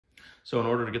So in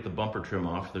order to get the bumper trim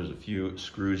off, there's a few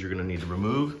screws you're gonna need to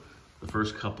remove. The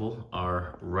first couple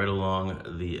are right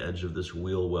along the edge of this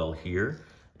wheel well here,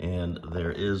 and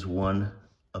there is one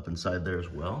up inside there as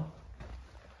well.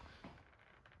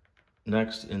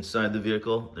 Next, inside the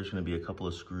vehicle, there's gonna be a couple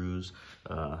of screws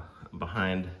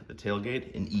behind the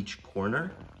tailgate in each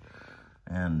corner.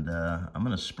 And I'm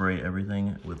gonna spray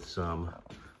everything with some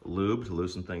lube to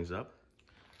loosen things up.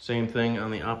 Same thing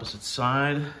on the opposite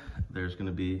side. There's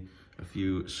gonna be a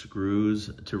few screws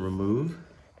to remove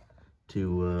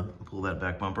to pull that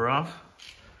back bumper off.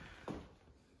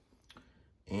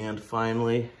 And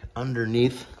finally,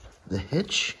 underneath the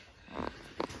hitch,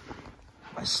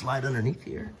 I slide underneath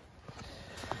here.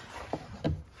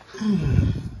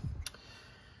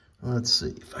 Let's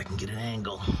see if I can get an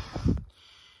angle.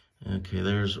 Okay,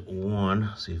 there's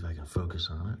one. See if I can focus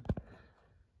on it.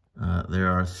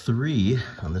 There are three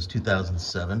on this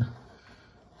 2007.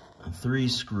 3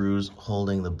 screws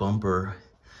holding the bumper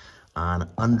on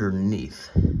underneath.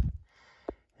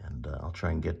 And I'll try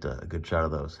and get a good shot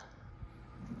of those.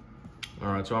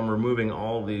 All right, so I'm removing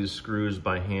all these screws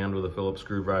by hand with a Phillips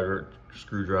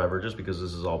screwdriver just because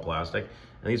this is all plastic.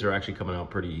 And these are actually coming out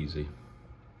pretty easy.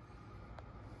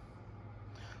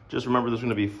 Just remember there's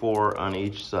gonna be 4 on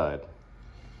each side.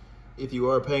 If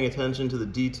you are paying attention to the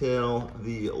detail,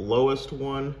 the lowest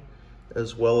one,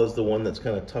 as well as the one that's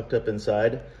kind of tucked up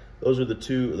inside, those are the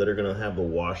 2 that are gonna have the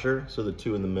washer, so the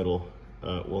 2 in the middle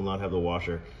will not have the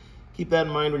washer. Keep that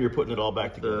in mind when you're putting it all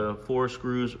back together. The 4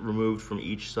 screws removed from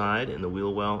each side in the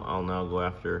wheel well. I'll now go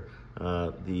after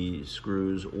the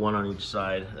screws, 1 on each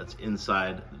side, that's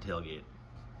inside the tailgate.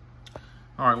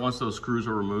 All right, once those screws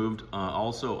are removed,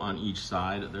 also on each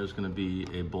side, there's gonna be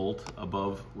a bolt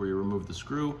above where you remove the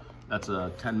screw. That's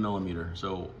a 10 millimeter,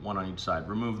 so 1 on each side.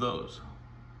 Remove those.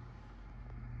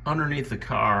 Underneath the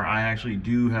car, I actually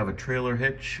do have a trailer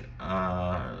hitch,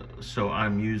 so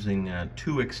I'm using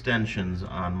 2 extensions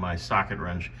on my socket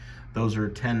wrench. Those are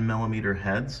 10 millimeter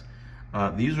heads.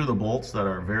 These are the bolts that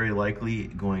are very likely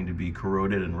going to be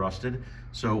corroded and rusted.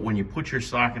 So when you put your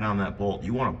socket on that bolt,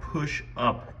 you want to push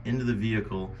up into the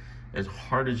vehicle as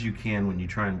hard as you can when you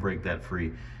try and break that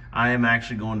free. I am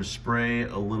actually going to spray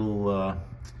a little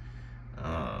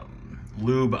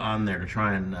lube on there to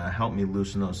try and help me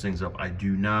loosen those things up. I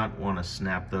do not want to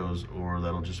snap those, or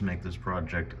that'll just make this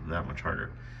project that much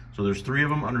harder. So there's 3 of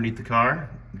them underneath the car.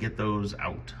 Get those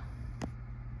out.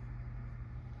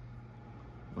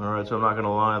 All right, so I'm not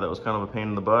gonna lie, that was kind of a pain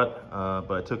in the butt,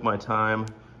 but I took my time.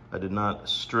 I did not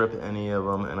strip any of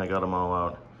them, and I got them all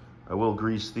out. I will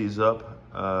grease these up.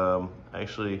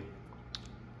 Actually,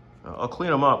 I'll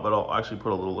clean them up, but I'll actually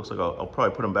put a little, looks like I'll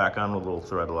probably put them back on with a little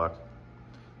thread lock.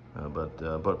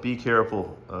 But be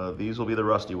careful. These will be the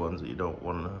rusty ones that you don't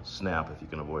want to snap if you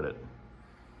can avoid it.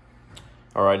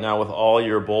 All right, now with all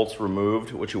your bolts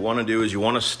removed, what you want to do is you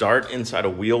want to start inside a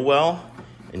wheel well,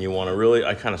 and you want to really,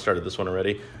 I kind of started this one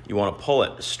already, you want to pull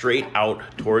it straight out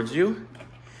towards you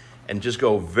and just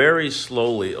go very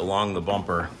slowly along the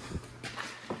bumper.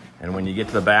 And when you get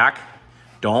to the back,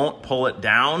 don't pull it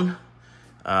down.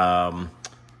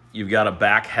 You've got a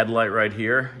back headlight right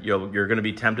here. You're gonna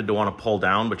be tempted to wanna pull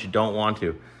down, but you don't want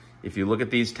to. If you look at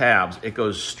these tabs, it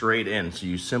goes straight in. So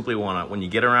you simply wanna, when you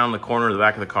get around the corner of the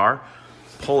back of the car,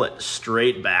 pull it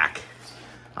straight back.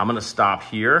 I'm gonna stop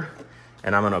here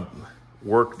and I'm gonna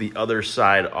work the other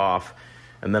side off,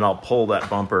 and then I'll pull that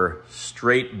bumper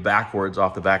straight backwards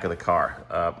off the back of the car.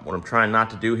 What I'm trying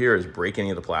not to do here is break any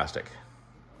of the plastic.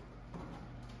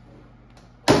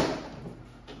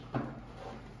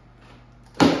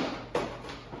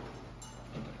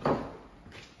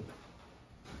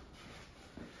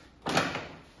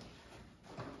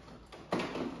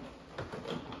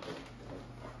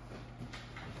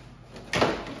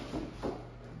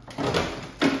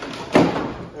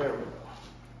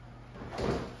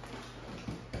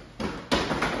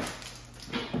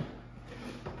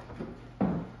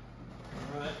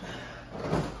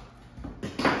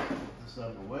 Out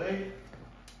of the way.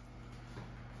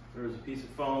 There's a piece of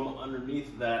foam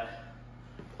underneath that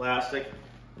plastic,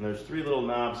 and there's 3 little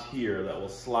knobs here that will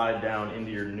slide down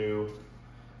into your new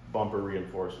bumper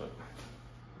reinforcement.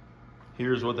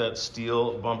 Here's what that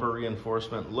steel bumper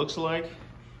reinforcement looks like.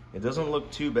 It doesn't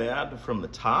look too bad from the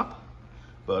top,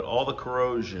 but all the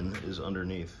corrosion is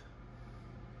underneath.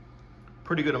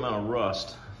 Pretty good amount of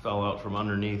rust fell out from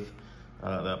underneath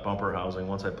that bumper housing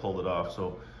once I pulled it off.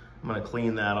 So I'm gonna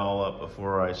clean that all up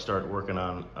before I start working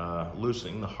on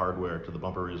loosening the hardware to the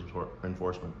bumper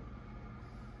reinforcement.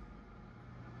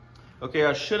 Okay,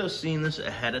 I should have seen this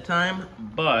ahead of time,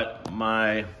 but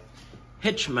my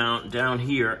hitch mount down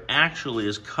here actually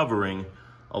is covering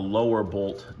a lower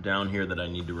bolt down here that I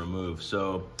need to remove.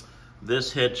 So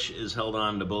this hitch is held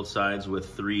on to both sides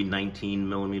with 3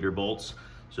 19mm bolts.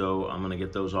 So I'm gonna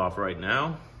get those off right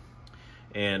now.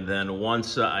 And then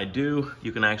once I do,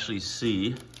 you can actually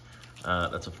see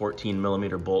that's a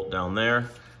 14mm bolt down there,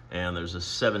 and there's a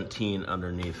 17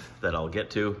 underneath that I'll get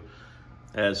to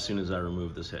as soon as I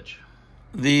remove this hitch.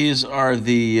 These are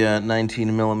the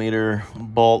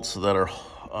 19mm bolts that are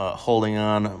holding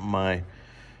on my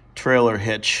trailer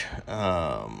hitch.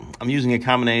 I'm using a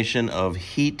combination of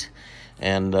heat,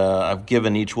 and I've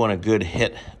given each one a good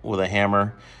hit with a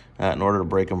hammer in order to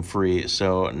break them free.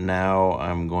 So now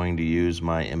I'm going to use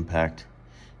my impact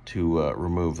to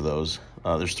remove those.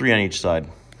 There's 3 on each side.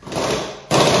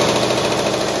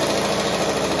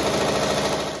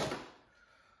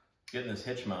 Getting this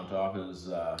hitch mount off is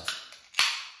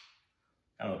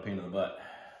kind of a pain in the butt.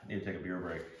 Need to take a beer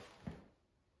break.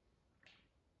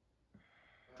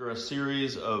 After a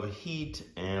series of heat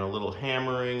and a little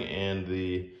hammering and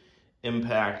the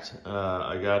impact,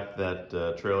 I got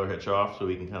that trailer hitch off, so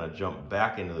we can kind of jump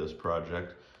back into this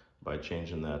project by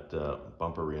changing that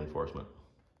bumper reinforcement.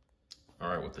 All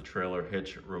right, with the trailer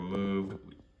hitch removed,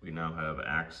 we now have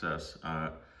access.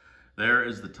 There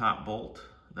is the top bolt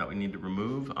that we need to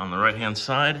remove on the right-hand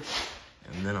side.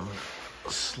 And then I'm gonna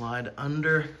slide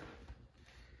under.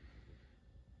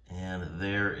 And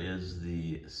there is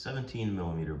the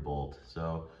 17mm bolt.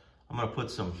 So I'm gonna put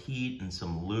some heat and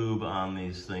some lube on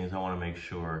these things. I wanna make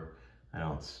sure I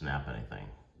don't snap anything.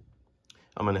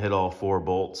 I'm gonna hit all 4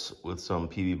 bolts with some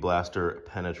PB Blaster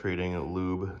penetrating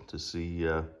lube to see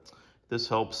this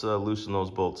helps loosen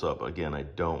those bolts up. Again, I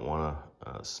don't wanna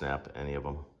snap any of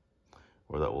them,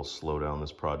 or that will slow down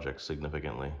this project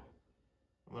significantly.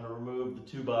 I'm gonna remove the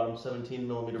 2 bottom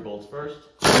 17mm bolts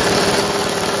first.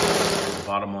 The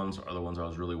bottom ones are the ones I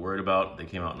was really worried about. They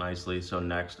came out nicely. So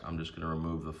next, I'm just gonna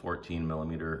remove the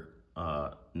 14mm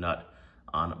nut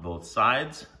on both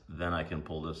sides. Then I can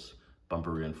pull this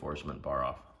bumper reinforcement bar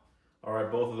off. All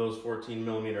right, both of those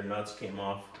 14mm nuts came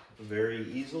off very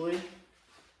easily.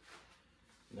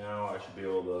 Now I should be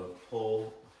able to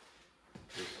pull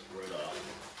this right off.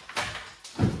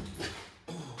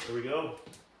 There we go.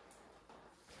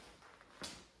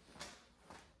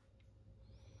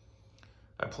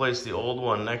 I placed the old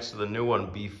one next to the new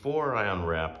one before I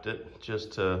unwrapped it,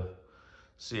 just to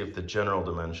see if the general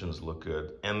dimensions look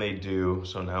good. And they do,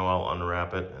 so now I'll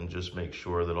unwrap it and just make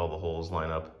sure that all the holes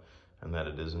line up and that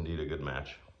it is indeed a good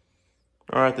match.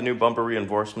 All right, the new bumper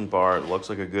reinforcement bar, it looks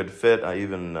like a good fit. I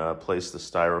even placed the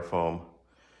styrofoam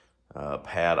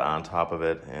pad on top of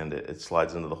it, and it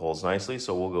slides into the holes nicely.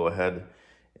 So we'll go ahead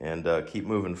and keep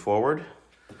moving forward.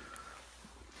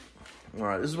 All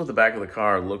right, this is what the back of the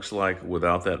car looks like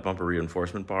without that bumper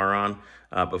reinforcement bar on.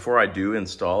 Before I do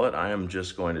install it, I am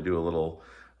just going to do a little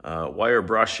wire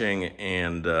brushing,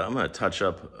 and I'm going to touch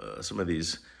up some of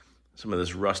this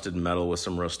rusted metal with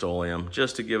some Rust-Oleum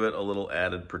just to give it a little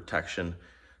added protection.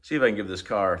 See if I can give this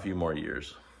car a few more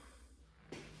years.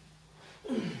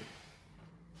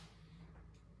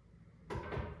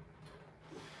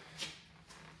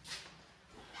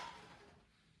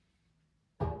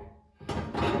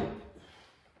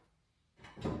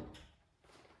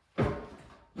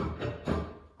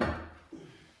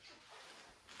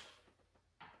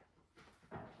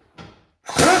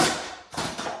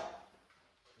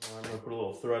 I'm going to put a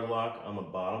little thread lock on the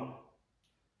bottom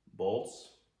bolts.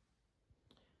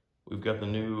 We've got the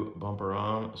new bumper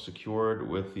on secured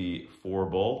with the 4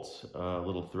 bolts, a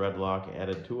little thread lock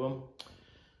added to them.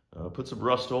 Put some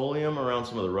Rust-Oleum around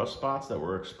some of the rust spots that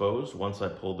were exposed once I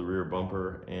pulled the rear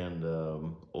bumper and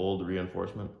old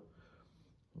reinforcement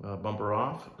bumper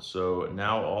off. So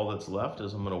now all that's left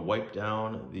is I'm going to wipe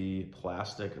down the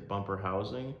plastic bumper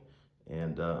housing,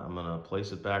 and I'm going to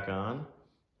place it back on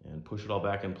and push it all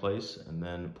back in place, and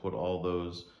then put all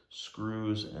those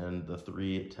screws and the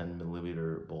 3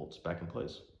 10mm bolts back in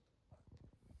place.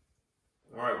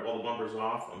 All right, while the bumper's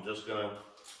off, I'm just gonna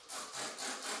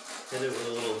hit it with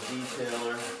a little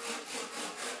detailer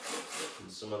in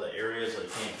some of the areas I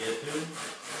can't get to.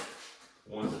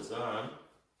 Once it's on,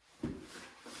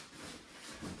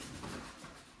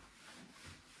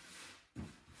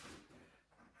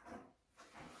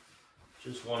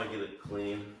 just want to get it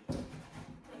clean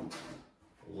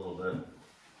a little bit.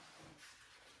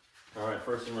 All right,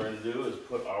 first thing we're going to do is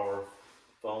put our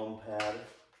foam pad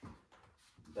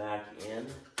back in.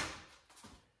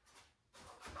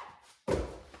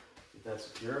 Get that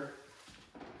secure.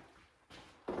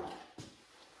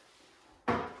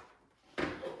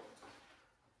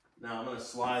 Now I'm going to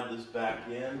slide this back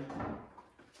in, and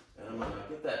I'm going to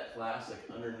get that plastic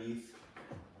underneath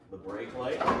the brake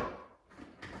light.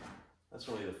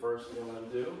 That's really the first thing I'm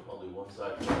going to do. I'll do one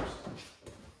side first.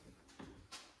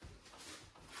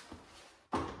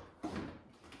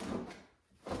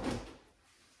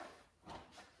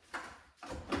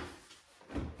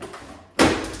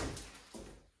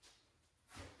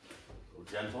 Go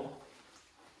gentle.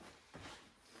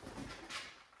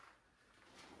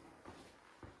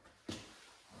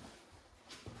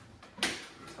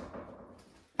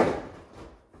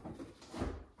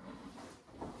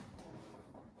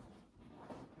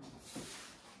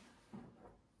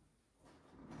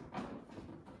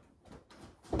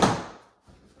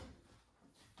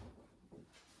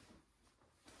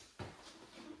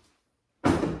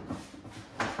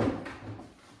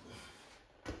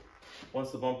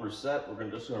 Once the bumper's set, we're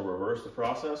just going to reverse the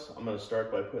process. I'm going to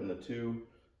start by putting the two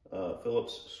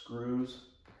Phillips screws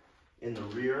in the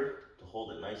rear to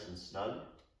hold it nice and snug.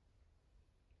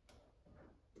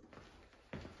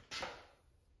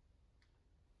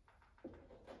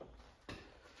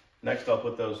 Next, I'll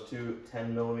put those two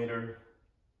 10mm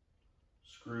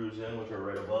screws in, which are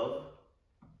right above.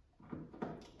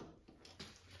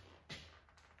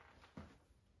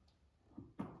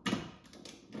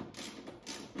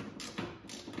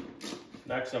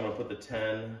 Next, I'm going to put the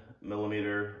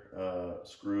 10mm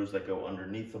screws that go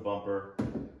underneath the bumper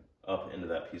up into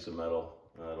that piece of metal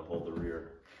to hold the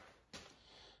rear.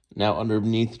 Now,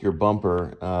 underneath your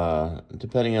bumper,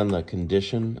 depending on the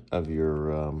condition of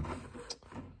your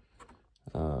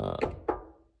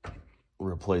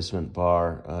replacement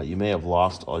bar, you may have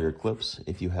lost all your clips.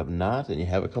 If you have not, and you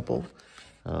have a couple,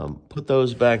 put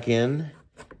those back in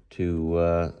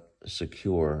to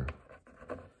secure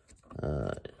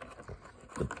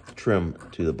the trim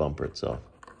to the bumper itself,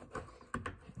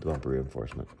 the bumper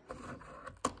reinforcement.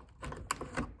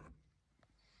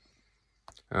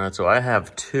 All right, so I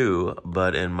have two,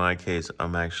 but in my case,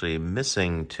 I'm actually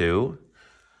missing two.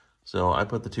 So I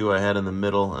put the two I had in the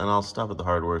middle, and I'll stop at the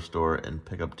hardware store and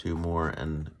pick up two more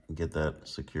and get that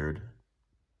secured.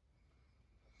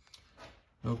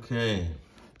 Okay,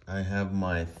 I have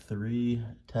my three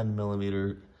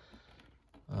 10mm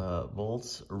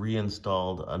bolts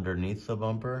reinstalled underneath the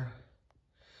bumper.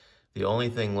 The only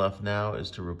thing left now is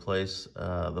to replace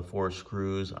the 4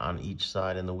 screws on each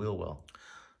side in the wheel well.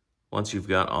 Once you've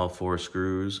got all 4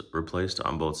 screws replaced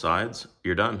on both sides,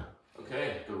 you're done.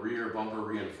 Okay, the rear bumper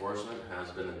reinforcement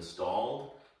has been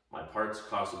installed. My parts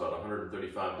cost about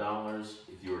 $135.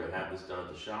 If you were to have this done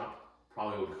at the shop,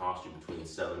 probably would cost you between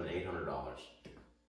 $700 and $800.